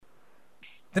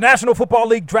The National Football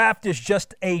League draft is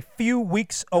just a few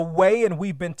weeks away, and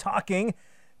we've been talking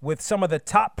with some of the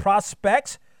top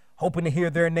prospects, hoping to hear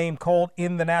their name called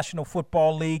in the National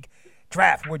Football League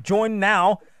draft. We're joined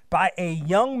now by a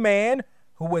young man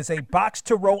who was a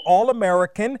box-to-row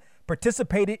All-American,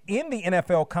 participated in the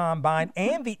NFL Combine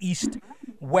and the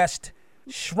East-West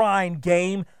Shrine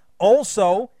Game.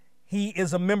 Also, he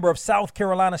is a member of South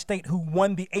Carolina State who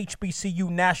won the HBCU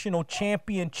National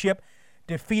Championship,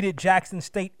 defeated Jackson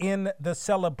State in the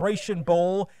Celebration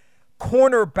Bowl.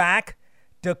 Cornerback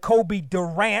Jacoby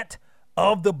Durant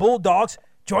of the Bulldogs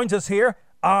joins us here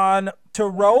on To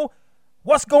Row.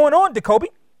 What's going on, Jacoby?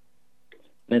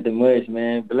 Nothing much,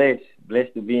 man.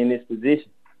 Blessed to be in this position.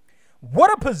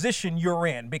 What a position you're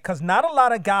in, because not a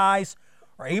lot of guys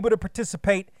are able to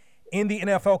participate in the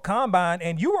NFL Combine,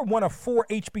 and you were one of 4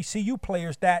 HBCU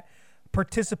players that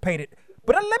participated.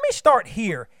 But let me start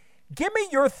here. Give me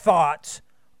your thoughts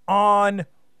on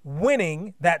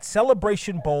winning that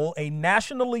Celebration Bowl, a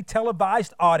nationally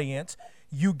televised audience.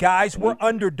 You guys were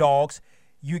underdogs.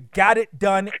 You got it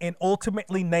done and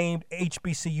ultimately named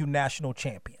HBCU national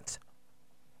champions.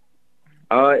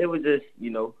 It was just,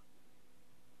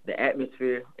 the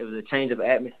atmosphere. It was a change of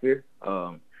atmosphere.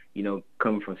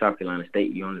 Coming from South Carolina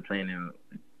State, you're only playing in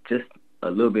just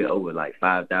a little bit over like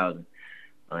 5,000.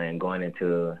 And going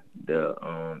into the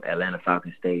Atlanta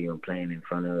Falcons Stadium, playing in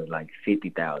front of like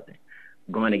 50,000.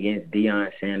 Going against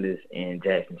Deion Sanders and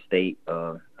Jackson State,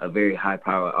 a very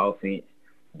high-powered offense,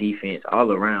 defense,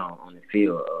 all around on the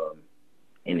field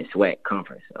in the SWAC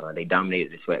conference. They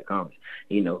dominated the SWAC conference.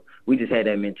 We just had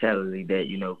that mentality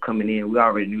that, coming in, we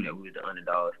already knew that we were the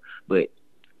underdogs. But,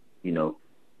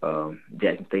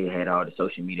 Jackson State had all the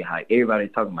social media hype.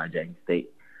 Everybody's talking about Jackson State.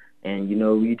 And,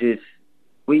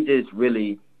 we just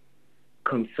really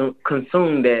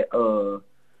consume that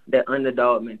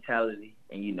underdog mentality,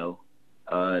 and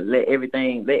let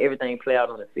everything play out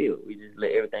on the field. We just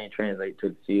let everything translate to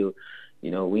the field. We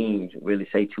didn't really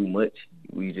say too much.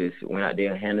 We just went out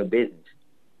there and handled business.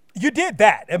 You did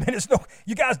that.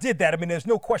 You guys did that. There's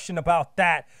no question about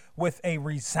that, with a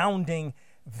resounding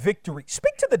victory.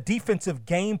 Speak to the defensive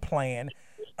game plan,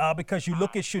 because you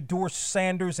look at Shedeur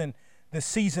Sanders and the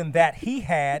season that he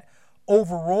had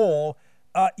overall,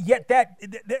 yet that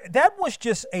was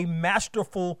just a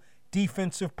masterful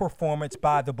defensive performance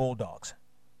by the Bulldogs.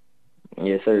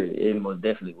 Yes, sir. It most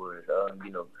definitely was.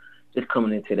 Just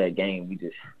coming into that game, we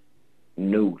just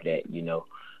knew that,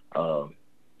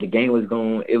 the game was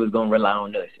going to rely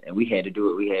on us, and we had to do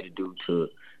what we had to do to,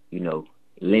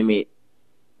 limit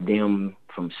them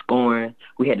from scoring.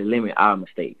 We had to limit our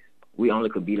mistakes. We only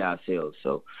could beat ourselves.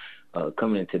 So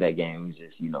coming into that game, we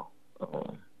just,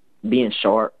 being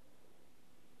sharp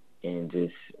and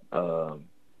just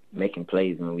making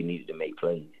plays when we needed to make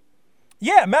plays.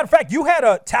 Yeah, matter of fact, you had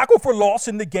a tackle for loss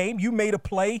in the game. You made a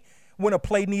play when a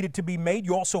play needed to be made.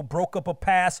 You also broke up a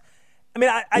pass.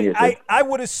 I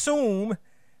would assume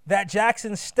that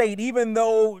Jackson State, even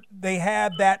though they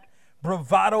had that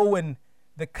bravado and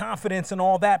the confidence and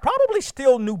all that, probably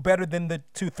still knew better than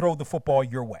to throw the football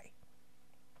your way.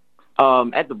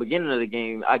 At the beginning of the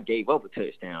game, I gave up a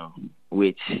touchdown,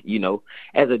 which,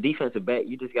 as a defensive back,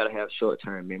 you just got to have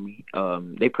short-term memory.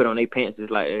 They put on their pants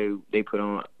just like we put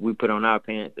on our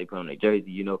pants. They put on their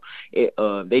jersey, they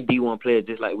D1 players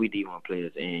just like we D1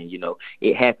 players. And,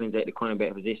 it happens at the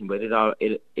cornerback position, but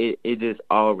it just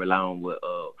all rely on what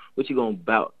you're going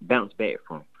to bounce back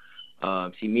from.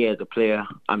 See, me as a player,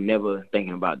 I'm never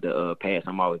thinking about the pass.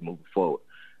 I'm always moving forward.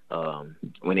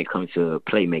 When it comes to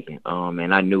playmaking.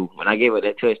 And I knew when I gave up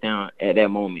that touchdown at that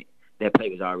moment, that play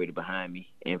was already behind me.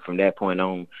 And from that point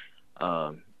on,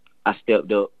 I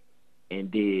stepped up and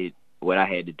did what I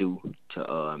had to do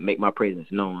to make my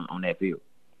presence known on that field.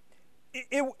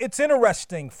 It's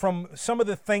interesting from some of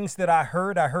the things that I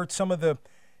heard. I heard some of the,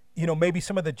 maybe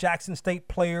some of the Jackson State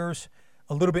players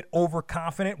a little bit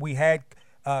overconfident. We had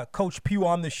Coach Pugh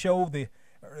on the show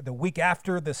the week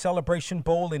after the Celebration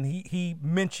Bowl, and he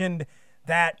mentioned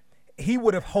that he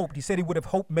said he would have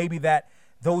hoped maybe that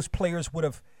those players would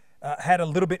have had a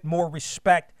little bit more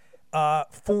respect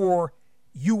for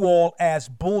you all as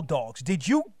Bulldogs.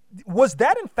 Was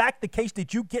that in fact the case?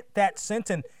 Did you get that sense,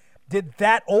 and did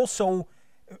that also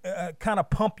kind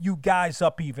of pump you guys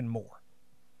up even more?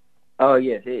 Oh,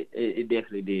 yes, it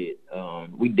definitely did.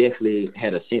 We definitely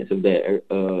had a sense of that,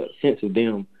 sense of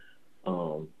them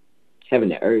having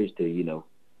the urge to,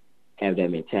 have that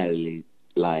mentality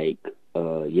like, this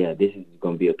is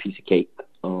going to be a piece of cake.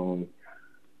 From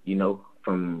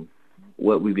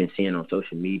what we've been seeing on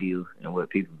social media and what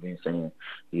people have been saying,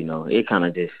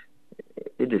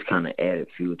 it just kind of added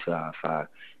fuel to our fire.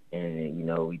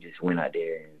 and we just went out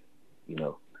there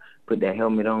and put that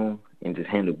helmet on and just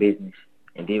handle business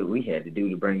and did what we had to do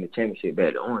to bring the championship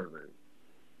back to Orangeburg.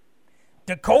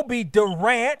 Jacoby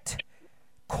Durant,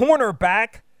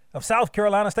 cornerback of South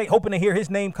Carolina State, hoping to hear his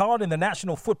name called in the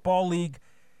National Football League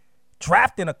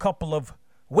draft in a couple of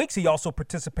weeks. He also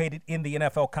participated in the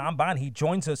NFL Combine. He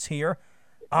joins us here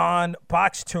on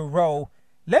Box to Row.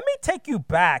 Let me take you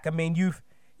back. I mean, you've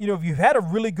had a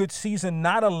really good season.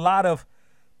 Not a lot of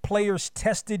players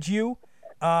tested you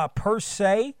per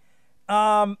se.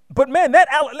 But, man,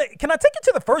 can I take you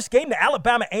to the first game, the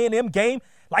Alabama A&M game?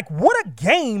 Like, what a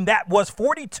game that was,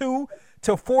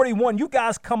 42-41. You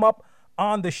guys come up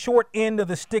on the short end of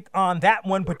the stick on that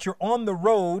one, but you're on the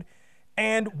road.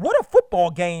 And what a football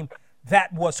game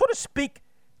that was. Sort of speak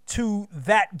to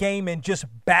that game and just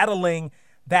battling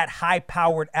that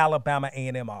high-powered Alabama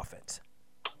A&M offense.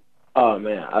 Oh,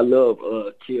 man, I love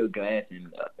Kill Glass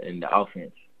and the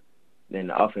offense. And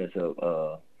the offensive,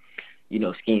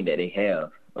 scheme that they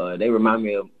have. They remind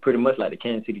me of pretty much like the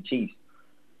Kansas City Chiefs.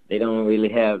 They don't really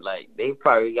have, they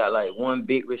probably got, one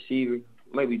big receiver,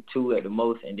 maybe two at the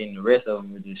most, and then the rest of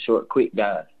them are just short, quick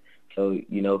guys. So,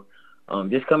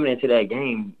 just coming into that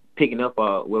game, picking up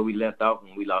where we left off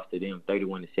when we lost to them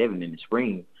 31-7 in the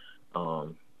spring, I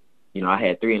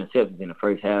had 3 interceptions in the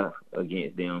first half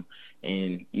against them.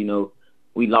 And,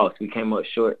 we lost. We came up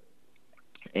short.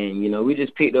 And, we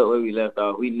just picked up where we left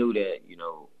off. We knew that,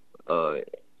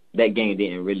 that game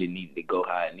didn't really need to go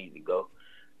how it needed to go.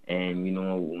 And,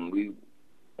 when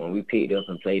we picked up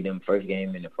and played them first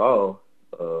game in the fall,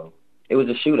 it was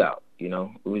a shootout. We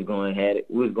was going at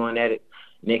it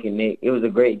neck and neck. It was a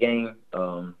great game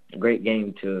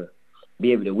to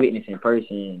be able to witness in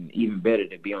person, and even better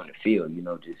to be on the field,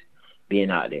 just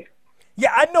being out there.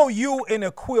 Yeah, I know you and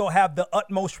Aqeel have the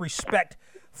utmost respect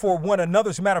for one another.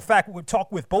 As a matter of fact, we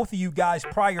talked with both of you guys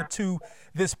prior to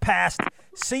this past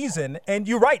season, and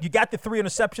you're right. You got the 3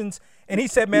 interceptions, and he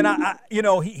said, "Man,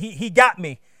 he got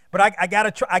me, but I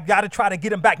gotta try to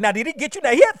get him back." Now, did he get you?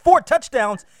 Now, he had 4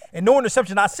 touchdowns and no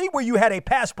interception. I see where you had a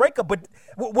pass breakup, but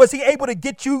was he able to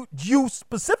get you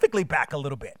specifically back a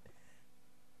little bit?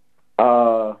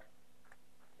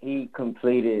 He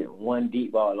completed one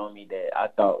deep ball on me that I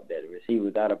thought that the receiver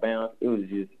was out of bounds. It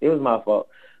was my fault.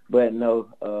 But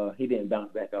no, he didn't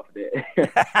bounce back off of that.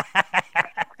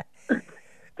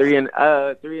 3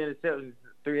 interceptions.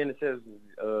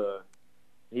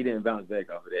 He didn't bounce back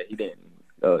off of that. He didn't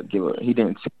He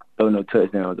didn't throw no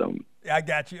touchdowns on me. I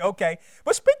got you. Okay,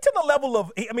 but speak to the level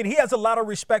of. I mean, he has a lot of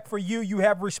respect for you. You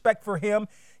have respect for him.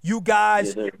 You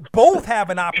guys both have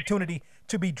an opportunity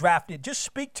to be drafted. Just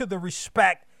speak to the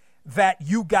respect that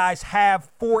you guys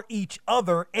have for each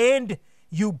other, and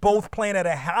you both playing at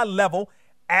a high level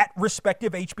at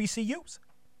respective HBCUs.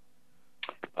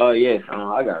 Yes,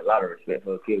 I got a lot of respect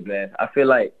for Aqeel Glass. I feel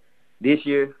like this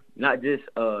year, not just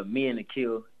me and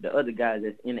Aqeel, the other guys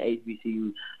that's in the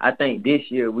HBCU, I think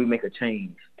this year we make a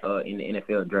change in the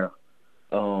NFL draft.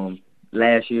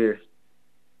 Last year,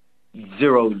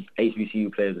 0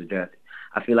 HBCU players were drafted.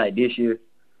 I feel like this year,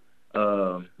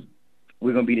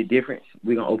 we're gonna be the difference.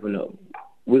 We're gonna open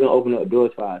up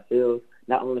doors for ourselves,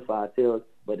 not only for ourselves,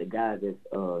 but the guys that's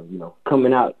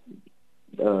coming out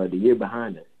the year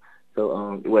behind us.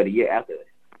 So the year after us.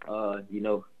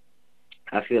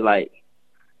 I feel like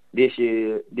this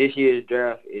year's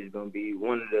draft is gonna be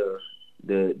one of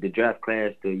the draft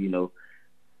class to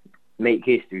make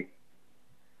history.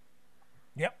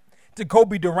 Yep.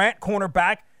 Jacoby Durant,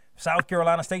 cornerback, South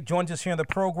Carolina State, joins us here in the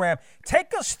program.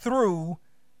 Take us through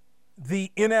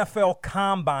the NFL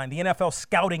Combine, the NFL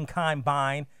Scouting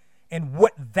Combine, and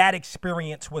what that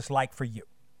experience was like for you.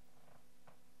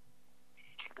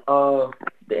 The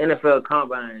NFL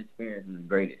Combine experience was a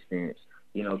great experience.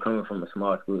 Coming from a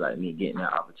small school like me, getting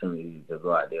that opportunity to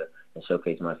go out there and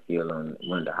showcase my skill on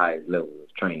one of the highest levels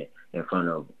of training in front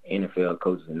of NFL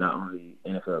coaches, and not only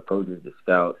NFL coaches, the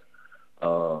scouts,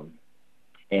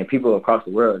 and people across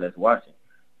the world that's watching.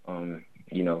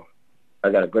 I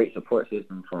got a great support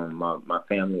system from my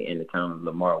family in the town of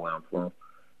Lamar, where I'm from.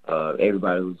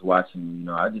 Everybody who's watching,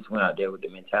 I just went out there with the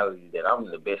mentality that I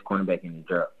was the best cornerback in the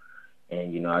draft.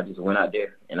 And, I just went out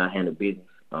there and I handled business.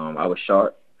 I was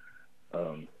sharp.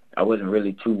 I wasn't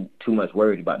really too much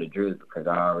worried about the drills because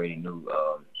I already knew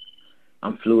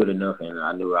I'm fluid enough, and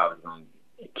I knew I was going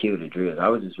to kill the drills. I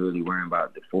was just really worrying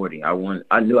about the 40. I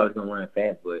knew I was going to run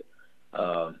fast, but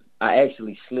I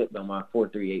actually slipped on my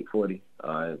 4.38 40.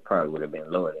 It probably would have been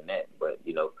lower than that, but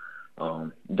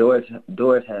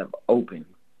doors have opened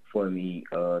for me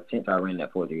since I ran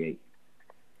that 4.38.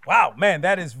 Wow, man,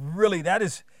 that is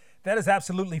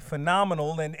absolutely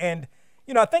phenomenal, and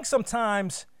I think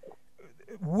sometimes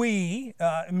we,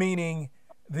 meaning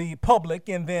the public,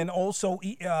 and then also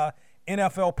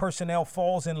NFL personnel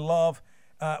falls in love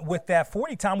with that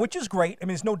 40 time, which is great. I mean,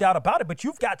 there's no doubt about it, but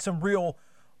you've got some real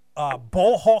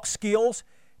ball hawk skills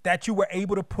that you were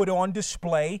able to put on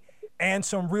display and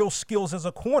some real skills as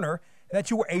a corner that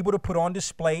you were able to put on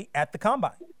display at the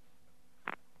Combine.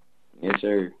 Yes,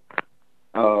 sir.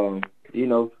 You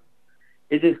know,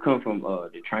 it just come from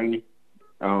the training.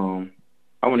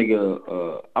 I want to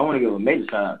give a major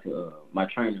shout out to my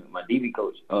trainer, my DB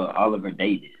coach, Oliver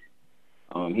Davis.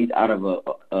 He's out of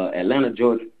Atlanta,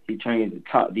 Georgia. He trains the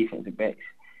top defensive backs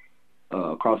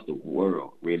across the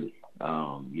world, really.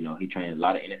 You know, he trains a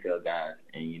lot of NFL guys,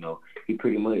 and you know, he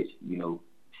pretty much, you know,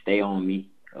 stay on me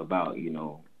about, you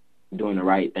know, doing the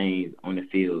right things on the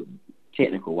field,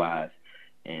 technical wise,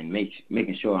 and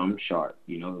making sure I'm sharp.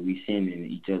 You know, we sending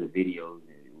each other videos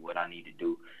and what I need to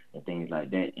do and things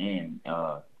like that. And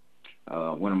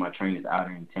one of my trainers out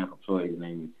here in Tampa, Florida, his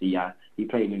name is C.I. He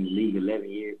played in the league 11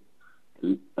 years,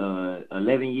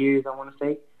 I want to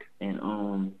say. And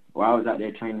while I was out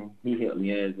there training, he helped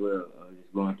me as well,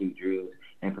 just going through drills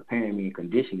and preparing me and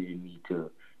conditioning me to,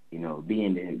 you know, be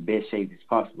in the best shape as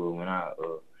possible when I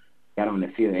got on the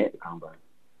field at the Combine.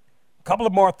 A couple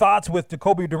of more thoughts with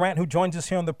Jacoby Durant, who joins us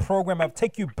here on the program. I'll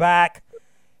take you back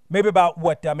maybe about,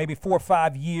 maybe 4 or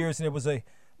 5 years. And there was a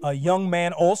young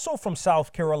man also from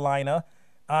South Carolina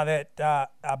that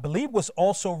I believe was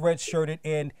also redshirted.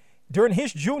 And during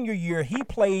his junior year, he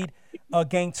played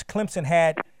against Clemson,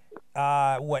 had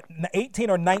 18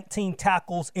 or 19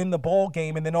 tackles in the ball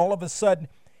game, and then all of a sudden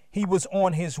he was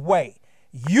on his way.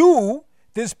 You,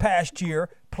 this past year,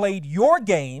 played your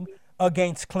game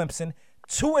against Clemson,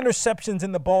 2 interceptions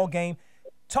in the ball game.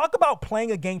 Talk about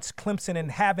playing against Clemson and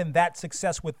having that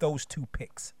success with those 2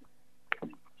 picks.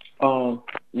 You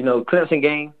know, Clemson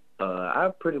game,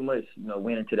 I pretty much, you know,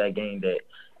 went into that game that,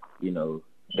 you know,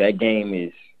 that game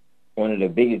is one of the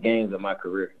biggest games of my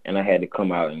career, and I had to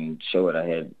come out and show what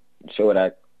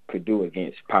I could do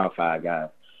against Power 5 guys.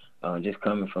 Just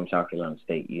coming from South Carolina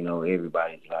State, you know,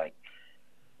 everybody's like,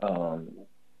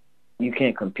 you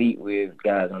can't compete with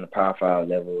guys on the Power 5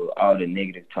 level, all the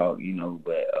negative talk, you know,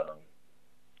 but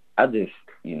I just,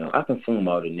 you know, I consume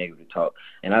all the negative talk,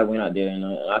 and I went out there and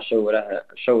I showed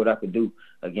what I could do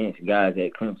against guys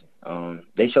at Clemson.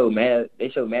 They showed mad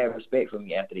respect for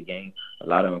me after the game. A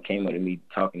lot of them came up to me,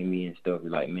 talking to me and stuff,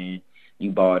 like, man,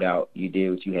 you balled out, you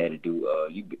did what you had to do.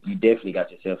 You definitely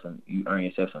got yourself you earned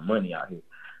yourself some money out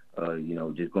here. You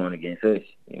know, just going against us.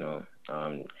 You know,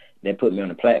 that put me on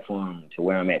the platform to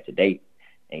where I'm at today.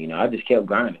 And you know, I just kept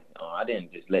grinding. I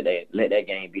didn't just let that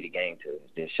game be the game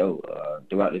to show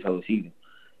throughout this whole season.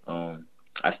 I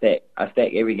stacked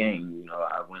every game. You know,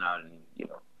 I went out and, you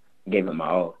know, gave it my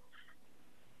all.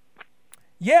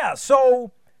 Yeah.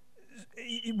 So,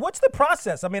 what's the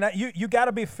process? I mean, you got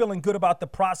to be feeling good about the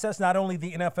process. Not only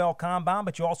the NFL Combine,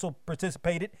 but you also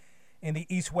participated in the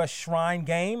East-West Shrine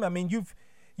game. I mean,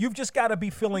 you've just got to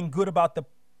be feeling good about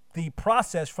the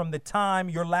process from the time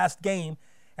your last game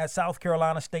at South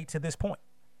Carolina State to this point.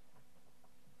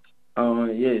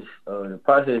 Yes, the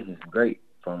process is great.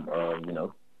 From you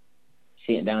know,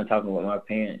 sitting down talking with my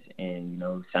parents, and you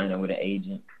know, signing with an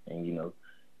agent, and you know,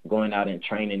 going out and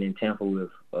training in Tampa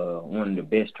with one of the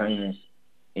best trainers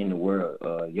in the world,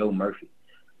 Yo Murphy.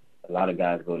 A lot of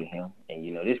guys go to him, and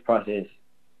you know, this process.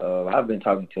 I've been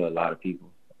talking to a lot of people.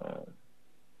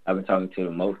 I've been talking to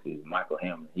the most is Michael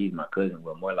Hamlin. He's my cousin,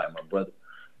 but more like my brother,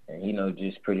 and you know,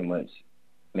 just pretty much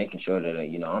making sure that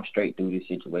you know, I'm straight through this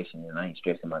situation and I ain't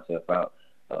stressing myself out.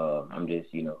 I'm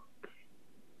just, you know,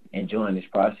 enjoying this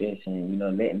process and, you know,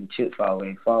 letting the chips fall where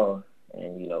they fall.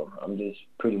 And, you know, I'm just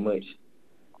pretty much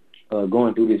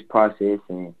going through this process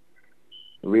and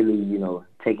really, you know,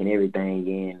 taking everything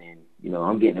in. And, you know,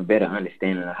 I'm getting a better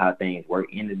understanding of how things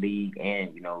work in the league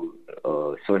and, you know,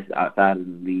 sources outside of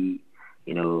the league,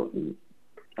 you know,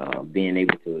 being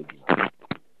able to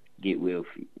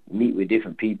meet with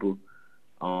different people,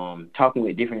 talking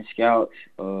with different scouts.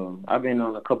 I've been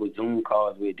on a couple of Zoom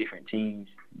calls with different teams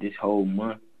this whole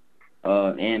month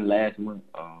and last month,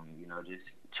 you know, just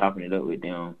chopping it up with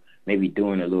them, maybe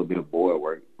doing a little bit of board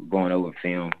work, going over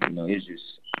film. You know, it's just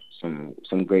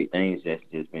some great things that's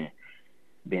just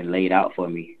been laid out for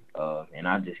me, and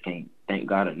I just can't thank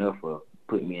God enough for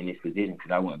putting me in this position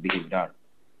because I wouldn't be here without it.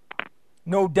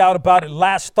 No doubt about it.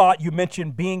 Last thought, you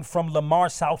mentioned being from Lamar,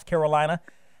 South Carolina.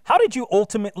 How did you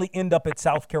ultimately end up at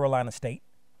South Carolina State?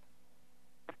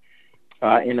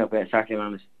 I ended up at South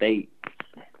Carolina State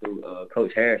through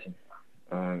Coach Harrison.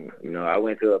 You know, I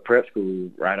went to a prep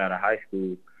school right out of high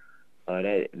school.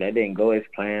 That didn't go as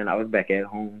planned. I was back at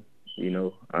home. You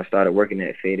know, I started working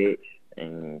at FedEx.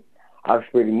 and I was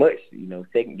pretty much,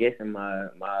 second guessing my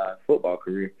football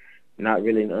career, not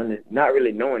really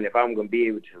knowing if I'm gonna be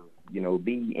able to,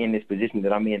 be in this position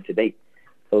that I'm in today.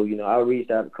 So, I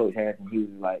reached out to Coach Harrison. He was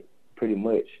like, pretty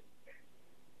much,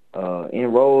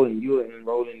 enroll, and you were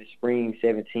enrolled in the spring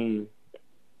 17.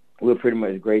 We're pretty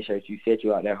much great shirts. You set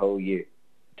you out that whole year,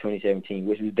 2017,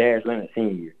 which was Darius Leonard's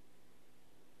senior year.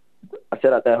 I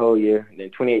set out that whole year.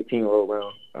 Then 2018 rolled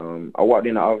around. I walked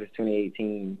in the office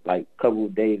 2018, like a couple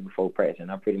of days before practice,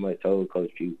 and I pretty much told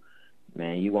Coach Pugh,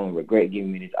 man, you won't regret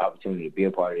giving me this opportunity to be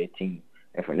a part of that team.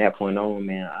 And from that point on,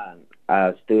 man,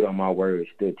 I stood on my word,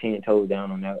 stood 10 toes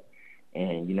down on that.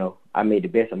 And, I made the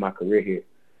best of my career here.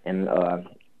 And out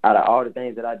of all the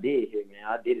things that I did here, man,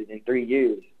 I did it in 3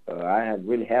 years. I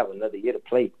really have another year to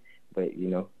play. But,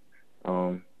 it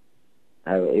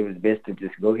was best to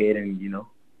just go ahead and,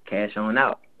 cash on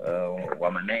out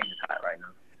while my name is hot right now.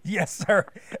 Yes, sir.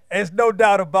 There's no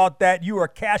doubt about that. You are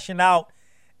cashing out,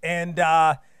 and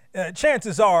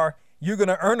chances are you're going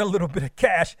to earn a little bit of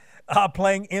cash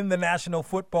playing in the National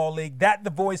Football League. That the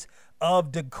voice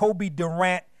of Jacoby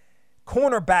Durant,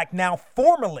 cornerback now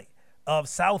formerly of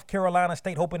South Carolina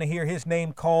State, hoping to hear his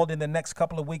name called in the next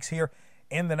couple of weeks here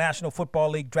in the National Football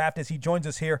League draft as he joins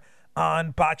us here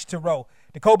on Box to Row.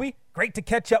 Jacoby, great to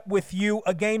catch up with you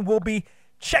again. We'll be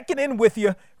checking in with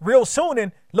you real soon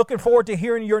and looking forward to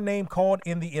hearing your name called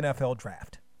in the NFL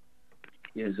draft.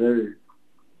 Yes, sir.